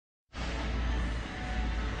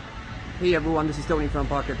Hey everyone, this is Tony from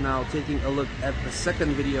Pocket Now, taking a look at the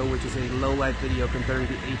second video, which is a low light video comparing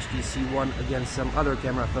the HTC One against some other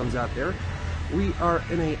camera phones out there. We are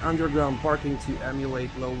in a underground parking to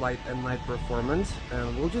emulate low light and night performance,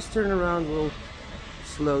 and we'll just turn around real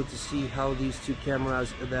slow to see how these two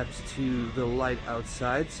cameras adapt to the light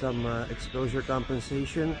outside. Some exposure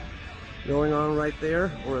compensation going on right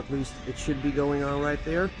there, or at least it should be going on right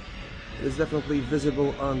there. It is definitely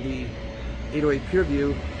visible on the 808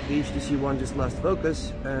 Pureview. The HTC One just lost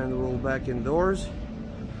focus, and we'll back indoors,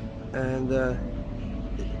 and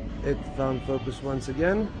it found focus once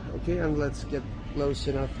again. Okay, and let's get close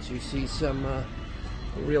enough to see some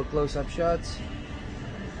real close-up shots.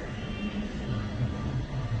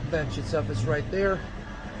 That should surface right there,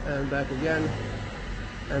 and back again.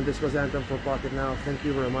 And this was Anthem for Pocket Now. Thank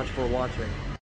you very much for watching.